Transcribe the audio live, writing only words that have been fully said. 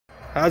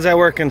How's that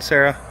working,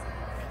 Sarah?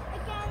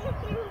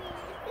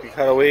 You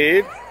cut a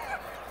weed?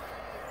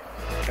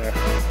 Okay.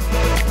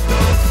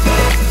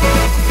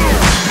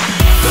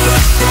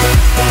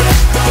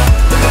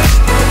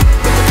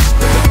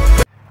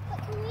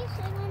 Can we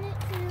sing on it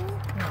too?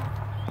 No,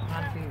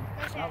 not if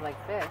you smell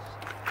like fish.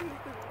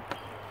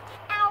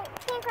 Ow!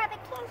 Can't grab it,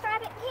 can't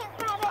grab it, can't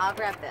grab it. I'll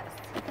grab this.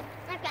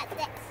 I've got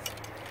this.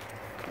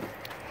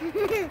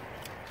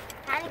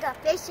 Time to go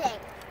fishing.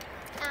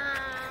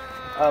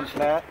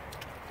 Matt?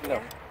 No.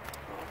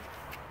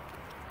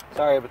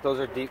 Sorry, but those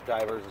are deep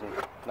divers and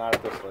not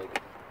at this lake.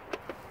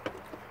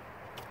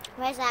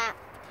 Where's that?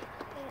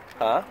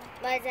 Huh?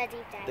 Where's that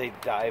deep dive? They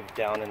dive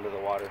down into the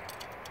water.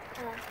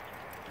 Oh.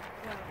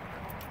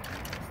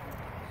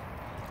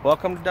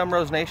 Welcome to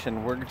Dumroese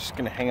Nation. We're just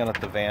going to hang out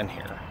at the van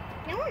here.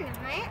 No, we're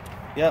not.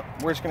 Yep,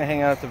 we're just going to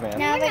hang out at the van.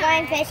 No, we're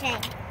going fishing.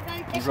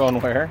 You going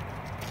where?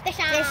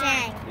 Fishing.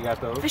 Fishing. You got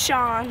those? Fish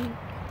on.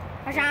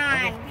 Fish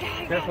on.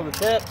 Careful the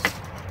tips.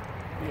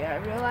 Yeah, I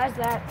realize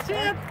that.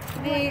 Chip,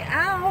 me,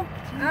 ow,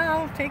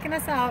 ow, taking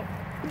us out.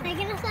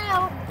 Taking us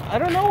out. I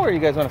don't know where you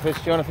guys want to fish.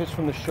 Do you want to fish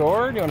from the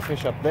shore? Do you want to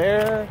fish up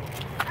there?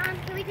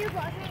 Can we do both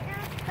right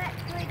now? But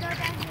can we go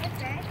down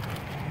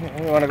here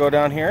first? You want to go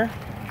down here?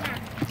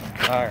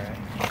 Yeah. All right.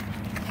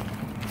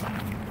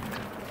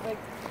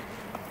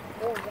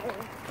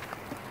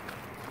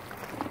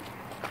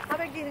 How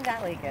big do you think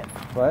that lake is?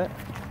 What?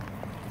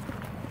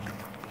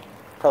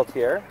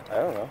 Peltier? I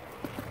don't know.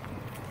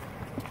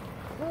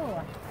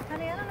 Oh,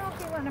 honey, I don't know if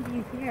you want to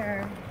be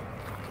here.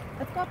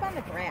 Let's go up on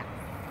the grass.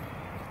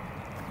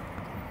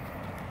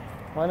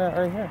 Why not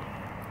right here?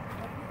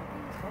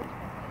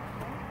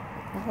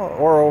 Oh,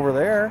 or over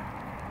there.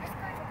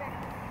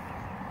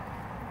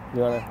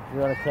 You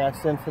wanna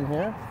cast in from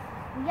here?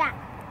 Yeah.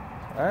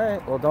 All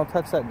right. Well, don't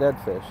touch that dead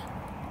fish.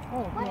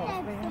 Oh, What no,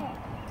 is man.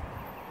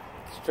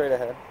 it? Straight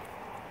ahead.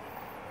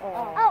 Oh,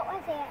 Oh,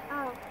 what's it? Oh,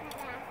 right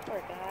there.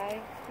 poor guy.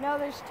 No,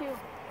 there's two.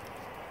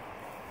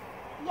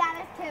 Yeah,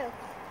 there's two.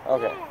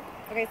 Okay.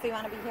 Okay, so you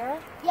want to be here?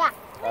 Yeah.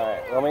 All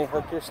right. Let me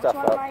hook your stuff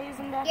Which one am up. I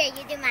using to? Yeah,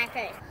 you do mine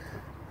first.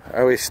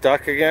 Are we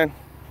stuck again?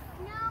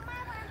 No, my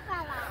one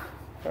fell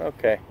off.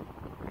 Okay.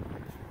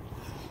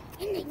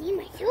 And I need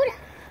my soda.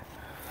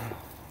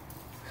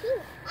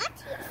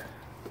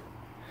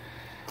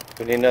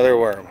 We need another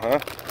worm, huh?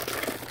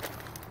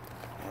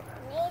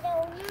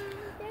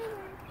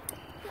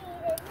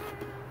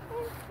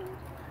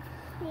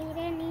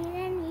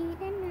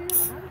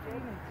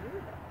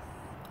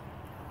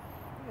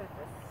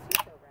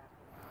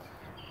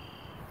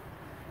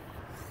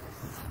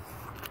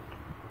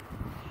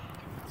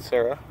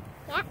 Sarah?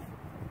 Yeah.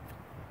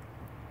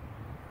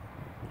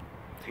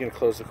 You gonna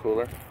close the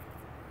cooler?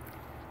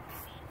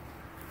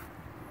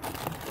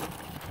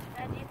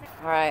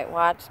 All right,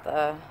 watch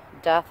the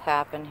death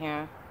happen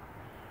here.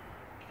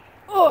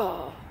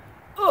 Oh,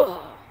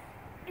 oh,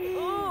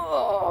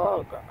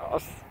 oh,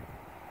 gross.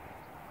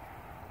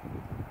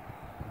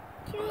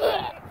 You're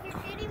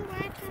getting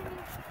wet.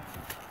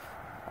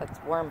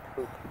 That's worm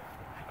poop.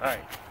 All right.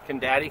 Can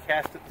Daddy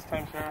cast it this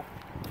time, Sarah?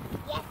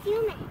 Yes,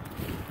 you may.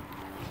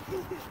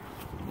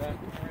 Not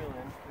really.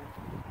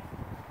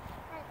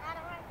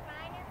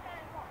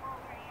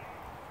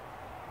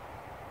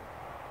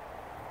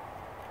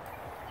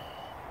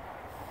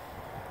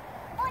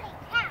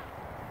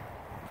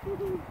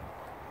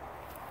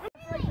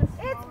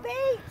 It's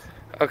bait.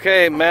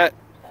 Okay, Matt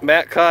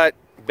caught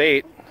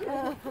bait.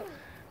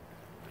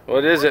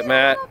 What is it,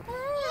 Matt?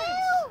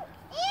 Ew.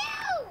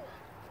 Ew.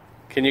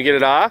 Can you get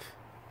it off?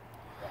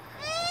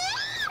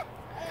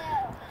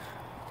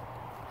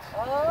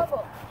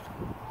 Oh,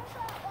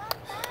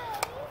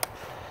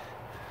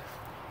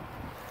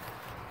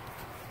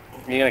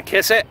 You gonna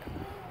kiss it?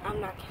 I'm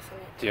not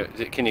kissing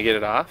it. Can you get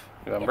it off?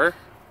 Remember?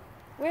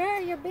 where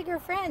are your bigger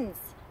friends?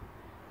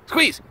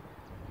 Squeeze.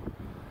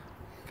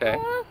 Okay.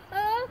 What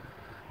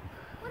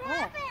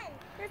happened?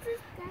 That's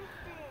disgusting.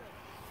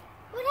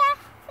 What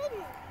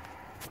happened?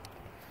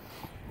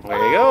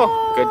 There you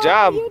go. Good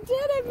job. You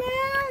did it,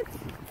 Matt.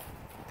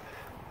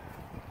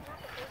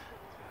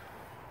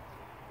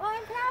 Well,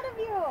 I'm proud of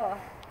you.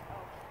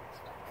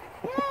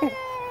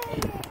 Yay!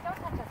 Don't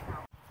touch us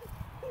now.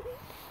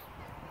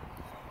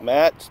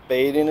 Matt's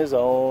baiting his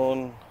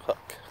own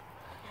hook.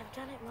 I've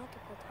done it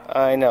multiple times.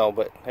 I know,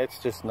 but it's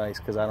just nice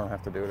because I don't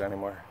have to do it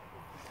anymore.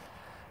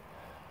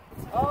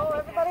 Oh,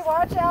 everybody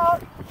watch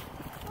out.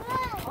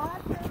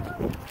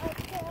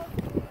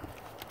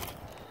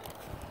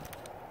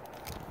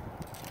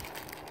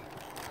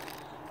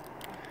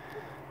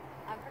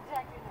 I'm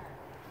protecting her.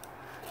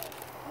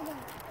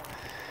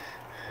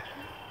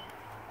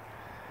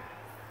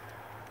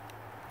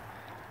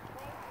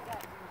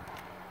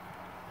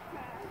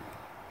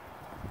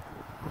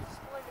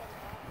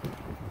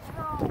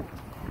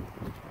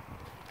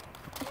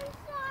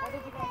 How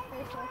did you guys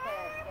fish with it?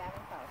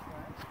 Gavin's house,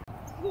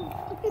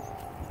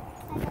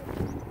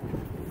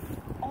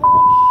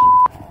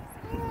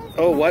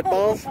 Oh, what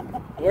balls?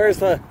 Where's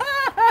the?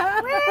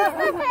 Where's the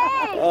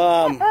thing?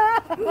 Um.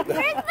 Where's the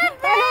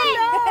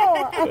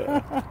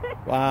thing?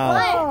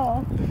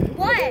 Wow. What?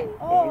 What?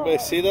 Anybody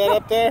see that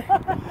up there?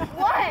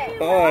 What?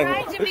 Come on.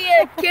 Trying to be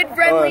a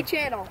kid-friendly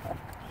channel.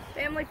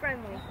 Family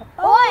friendly.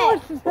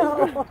 What?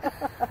 No.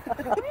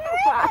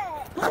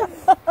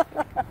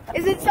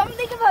 Is it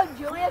something about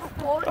Julia's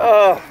sport?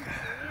 Oh,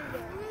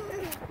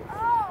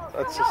 Oh.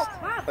 let's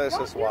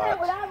just watch.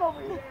 What I have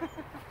over here.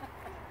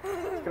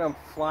 It's gonna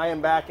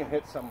flying back and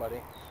hit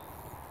somebody.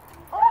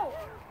 Oh!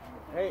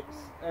 Hey,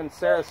 and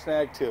Sarah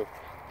snagged too.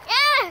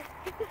 Yes.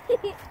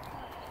 Hey,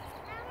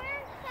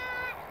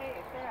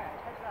 Sarah,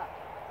 heads up.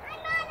 I'm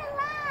on a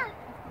log.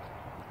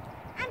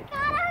 I'm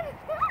caught on a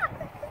log.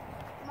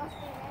 Must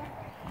be there.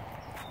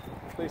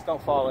 Please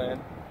don't fall in.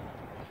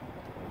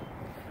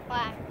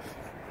 Why?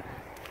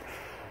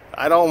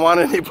 I don't want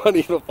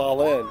anybody to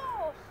fall in.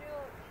 Oh, shoot.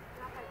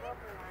 Not my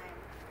broken line.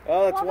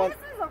 Oh, that's Well, one. this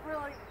is a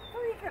really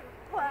freaking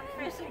fun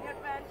fishing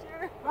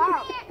adventure.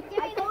 Wow.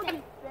 I told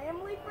you,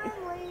 family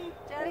friendly.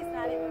 Jenny's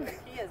not even,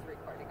 he is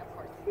recording, of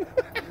course.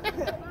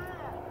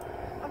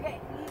 Okay,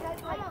 you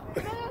guys like...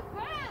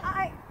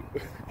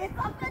 It's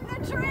up in the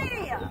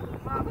tree.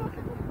 Mom,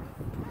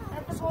 I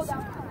have to pull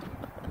down.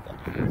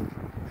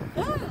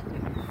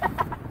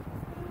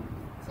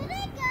 Should I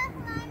go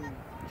climb up?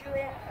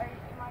 Julia, are you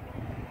coming?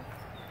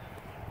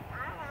 I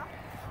don't know.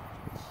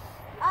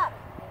 Up.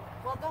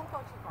 Well, don't go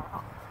too far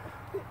up.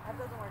 That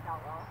doesn't work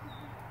out well.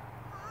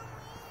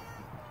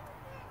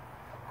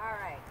 All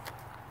right.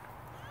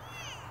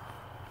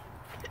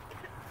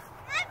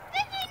 I'm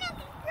fishing up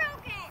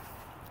broken.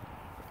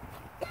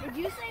 Did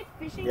you say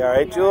fishing? You all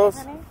right, Jules?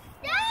 No.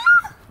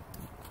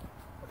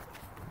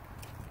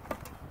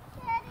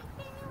 Daddy,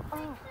 can you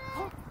fix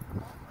it?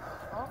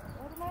 Oh,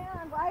 what am I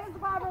on? Why is the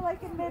bobber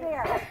like in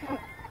midair?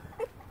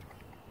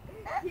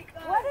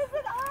 What is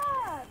it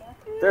on?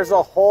 There's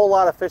a whole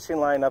lot of fishing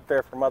line up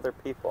there from other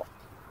people.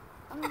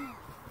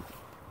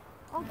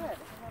 Oh, good.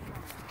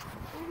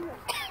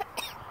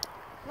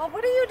 Well,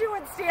 what are you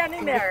doing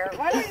standing there?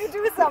 Why don't you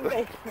do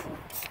something?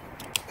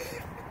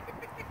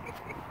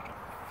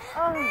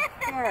 Oh,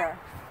 there.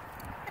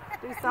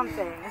 Do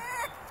something.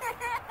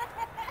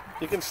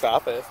 You can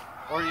stop it,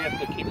 or you have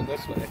to keep it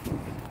this way.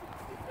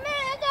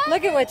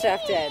 Look at what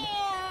Jeff did.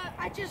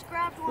 I just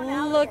grabbed one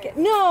out. Look at,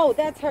 no,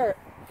 that's her.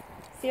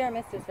 Sierra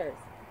missed is hers.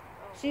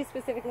 She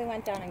specifically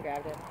went down and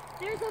grabbed it.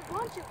 There's a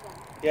bunch of them.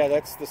 Yeah,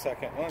 that's the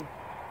second one.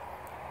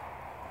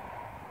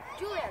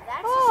 Julia,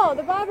 that's Oh,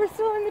 the bobber's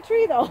still in the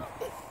tree though.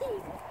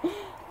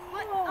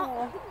 what?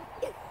 Oh.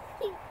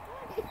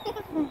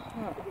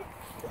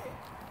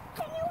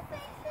 Can you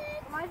fix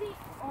it? Am I the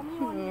only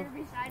one here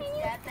besides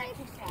Dad that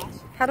kicks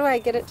ass? How do I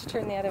get it to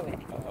turn the other way?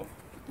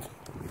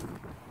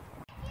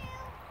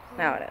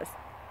 Now it is.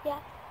 Yeah.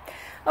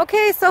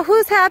 Okay, so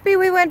who's happy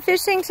we went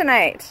fishing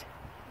tonight?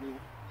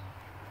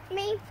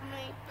 Me.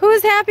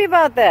 Who's happy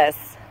about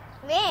this?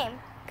 Me.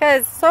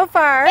 Because so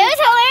far... It was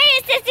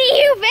hilarious to see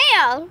you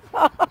fail.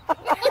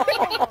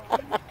 Same.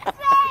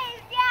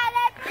 Yeah,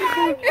 that's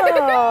right.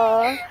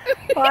 Oh,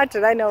 watch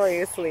it, I know where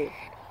you sleep.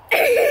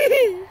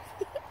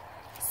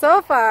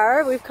 So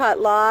far, we've caught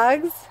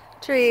logs,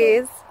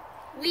 trees.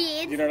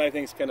 Weeds. You know what I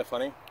think is kind of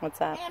funny? What's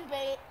that? And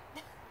bait.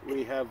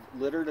 We have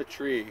littered a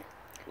tree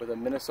with a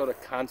Minnesota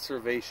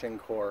Conservation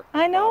Corps.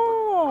 I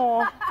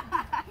know.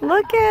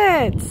 Look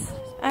it.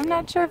 I'm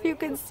not sure if you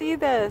can see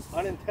this.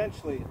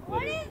 Unintentionally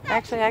littered.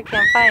 Actually, I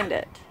can't find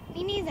it.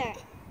 Me neither.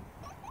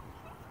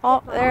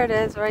 Oh, there it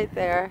is, right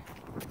there.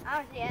 I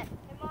don't see it. Hey,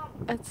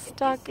 Mom. It's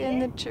stuck in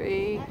the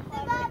tree.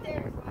 Right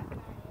there.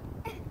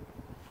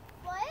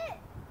 What?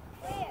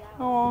 Where?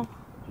 Oh,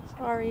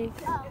 sorry.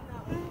 Oh.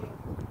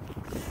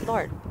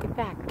 Lord, get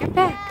back, get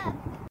back.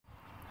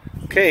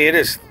 Okay, it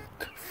is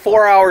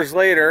 4 hours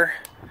later,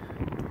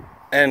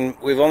 and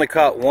we've only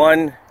caught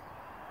one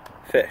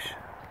fish.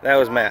 That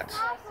was Matt's.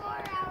 4 hours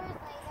later.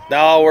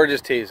 No, we're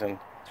just teasing.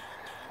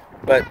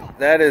 But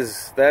that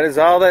is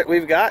all that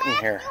we've gotten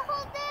here. You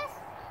hold this?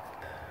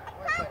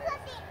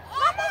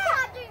 Mama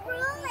had to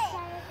rule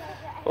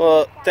it.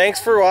 Well, thanks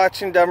for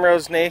watching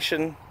Dumroese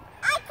Nation.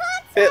 I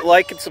can't Hit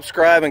like and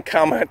subscribe and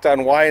comment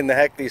on why in the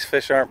heck these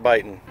fish aren't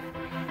biting.